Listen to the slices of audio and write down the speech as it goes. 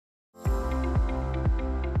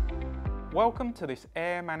Welcome to this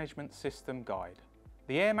air management system guide.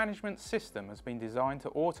 The air management system has been designed to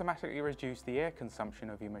automatically reduce the air consumption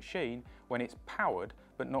of your machine when it's powered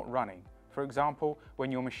but not running. For example,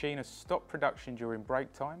 when your machine has stopped production during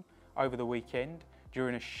break time, over the weekend,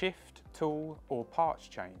 during a shift, tool or parts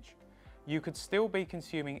change. You could still be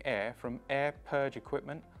consuming air from air purge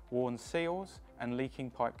equipment, worn seals and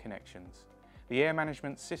leaking pipe connections. The air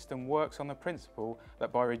management system works on the principle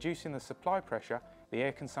that by reducing the supply pressure, the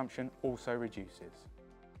air consumption also reduces.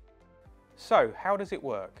 So, how does it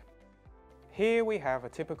work? Here we have a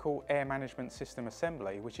typical air management system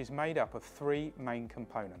assembly which is made up of three main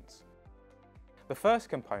components. The first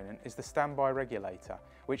component is the standby regulator,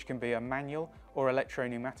 which can be a manual or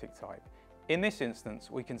electro-pneumatic type. In this instance,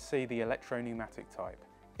 we can see the electro-pneumatic type.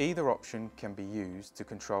 Either option can be used to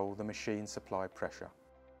control the machine supply pressure.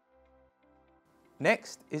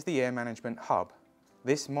 Next is the air management hub.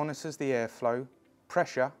 This monitors the airflow,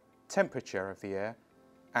 pressure, temperature of the air,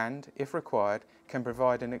 and, if required, can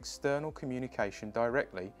provide an external communication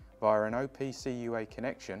directly via an OPC-UA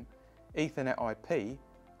connection, Ethernet IP,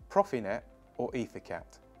 Profinet or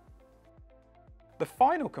EtherCAT. The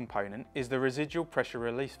final component is the residual pressure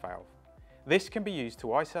release valve. This can be used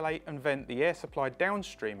to isolate and vent the air supply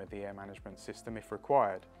downstream of the air management system if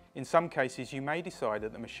required. In some cases, you may decide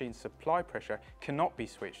that the machine's supply pressure cannot be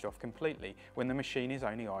switched off completely when the machine is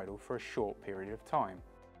only idle for a short period of time.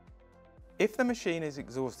 If the machine is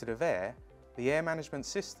exhausted of air, the air management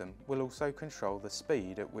system will also control the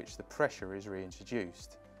speed at which the pressure is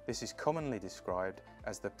reintroduced. This is commonly described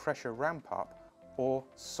as the pressure ramp-up or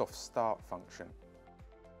soft start function.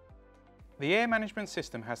 The air management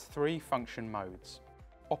system has three function modes.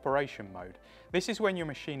 Operation mode. This is when your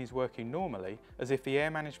machine is working normally as if the air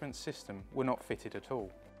management system were not fitted at all.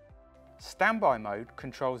 Standby mode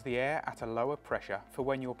controls the air at a lower pressure for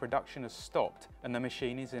when your production has stopped and the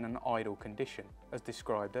machine is in an idle condition, as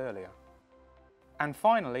described earlier. And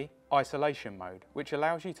finally, isolation mode, which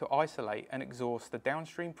allows you to isolate and exhaust the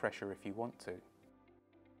downstream pressure if you want to.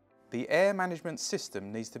 The air management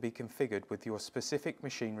system needs to be configured with your specific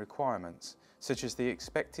machine requirements, such as the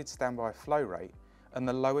expected standby flow rate and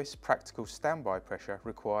the lowest practical standby pressure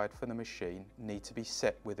required for the machine need to be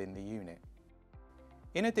set within the unit.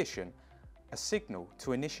 In addition, a signal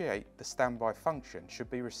to initiate the standby function should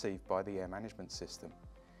be received by the air management system.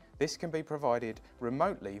 This can be provided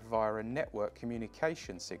remotely via a network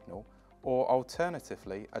communication signal or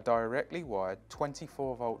alternatively a directly wired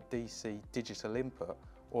 24-volt DC digital input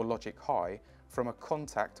or logic high from a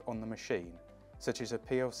contact on the machine, such as a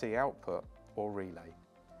PLC output or relay.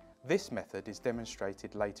 This method is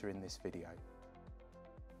demonstrated later in this video.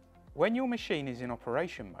 When your machine is in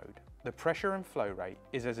operation mode, the pressure and flow rate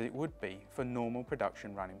is as it would be for normal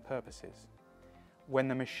production running purposes. When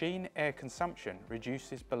the machine air consumption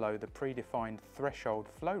reduces below the predefined threshold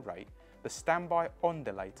flow rate, the standby on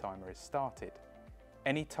delay timer is started.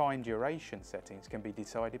 Any time duration settings can be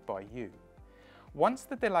decided by you. Once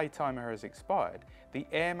the delay timer has expired, the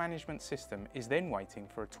air management system is then waiting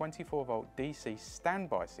for a 24-volt DC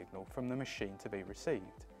standby signal from the machine to be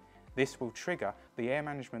received. This will trigger the air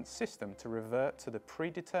management system to revert to the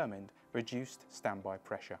predetermined reduced standby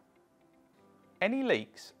pressure. Any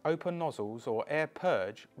leaks, open nozzles or air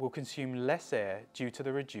purge will consume less air due to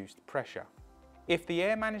the reduced pressure. If the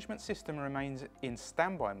air management system remains in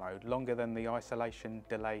standby mode longer than the isolation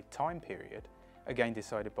delay time period, again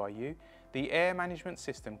decided by you, the air management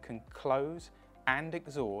system can close and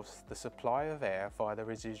exhaust the supply of air via the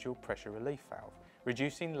residual pressure relief valve,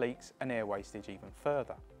 reducing leaks and air wastage even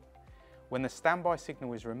further. When the standby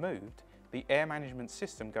signal is removed, the air management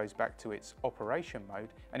system goes back to its operation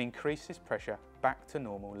mode and increases pressure back to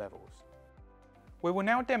normal levels. We will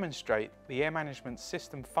now demonstrate the air management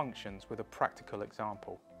system functions with a practical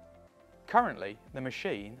example. Currently, the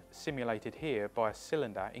machine, simulated here by a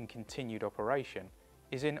cylinder in continued operation,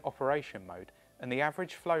 is in operation mode and the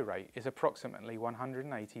average flow rate is approximately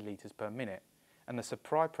 180 litres per minute and the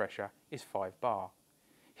supply pressure is 5 bar.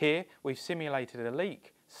 Here we've simulated a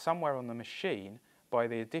leak somewhere on the machine by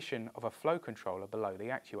the addition of a flow controller below the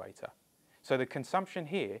actuator. So the consumption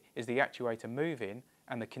here is the actuator move-in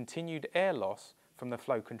and the continued air loss from the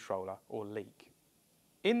flow controller or leak.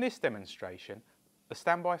 In this demonstration, the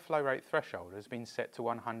standby flow rate threshold has been set to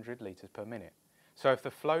 100 litres per minute. So if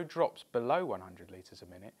the flow drops below 100 litres a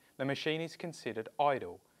minute, the machine is considered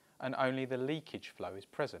idle and only the leakage flow is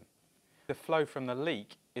present. The flow from the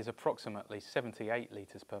leak is approximately 78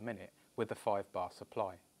 litres per minute with the 5 bar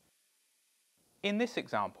supply. In this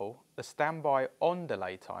example, the standby on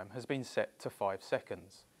delay time has been set to 5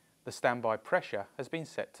 seconds. The standby pressure has been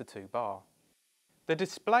set to 2 bar. The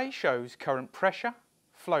display shows current pressure,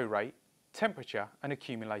 flow rate, temperature and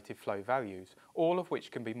accumulated flow values, all of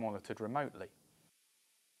which can be monitored remotely.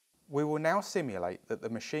 We will now simulate that the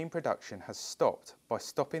machine production has stopped by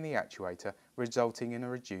stopping the actuator, resulting in a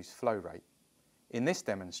reduced flow rate. In this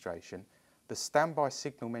demonstration, the standby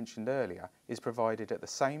signal mentioned earlier is provided at the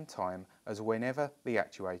same time as whenever the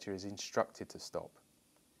actuator is instructed to stop.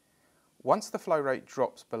 Once the flow rate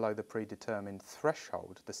drops below the predetermined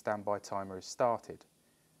threshold, the standby timer is started.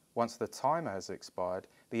 Once the timer has expired,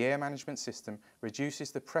 the air management system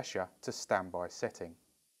reduces the pressure to standby setting.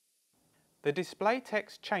 The display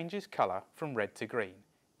text changes colour from red to green,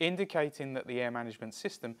 indicating that the air management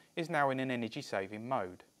system is now in an energy-saving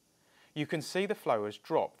mode. You can see the flow has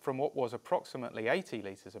dropped from what was approximately 80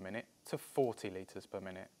 litres a minute to 40 litres per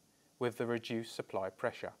minute, with the reduced supply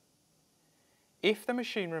pressure. If the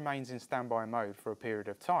machine remains in standby mode for a period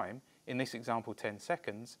of time, in this example 10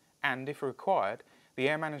 seconds, and if required, the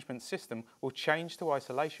air management system will change to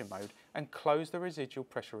isolation mode and close the residual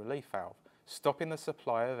pressure relief valve, stopping the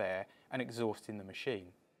supply of air and exhausting the machine.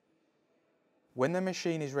 When the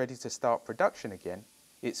machine is ready to start production again,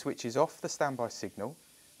 it switches off the standby signal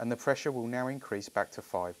and the pressure will now increase back to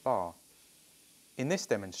 5 bar. In this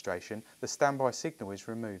demonstration, the standby signal is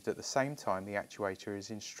removed at the same time the actuator is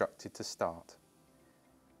instructed to start.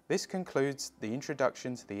 This concludes the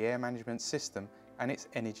introduction to the air management system and its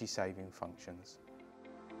energy saving functions.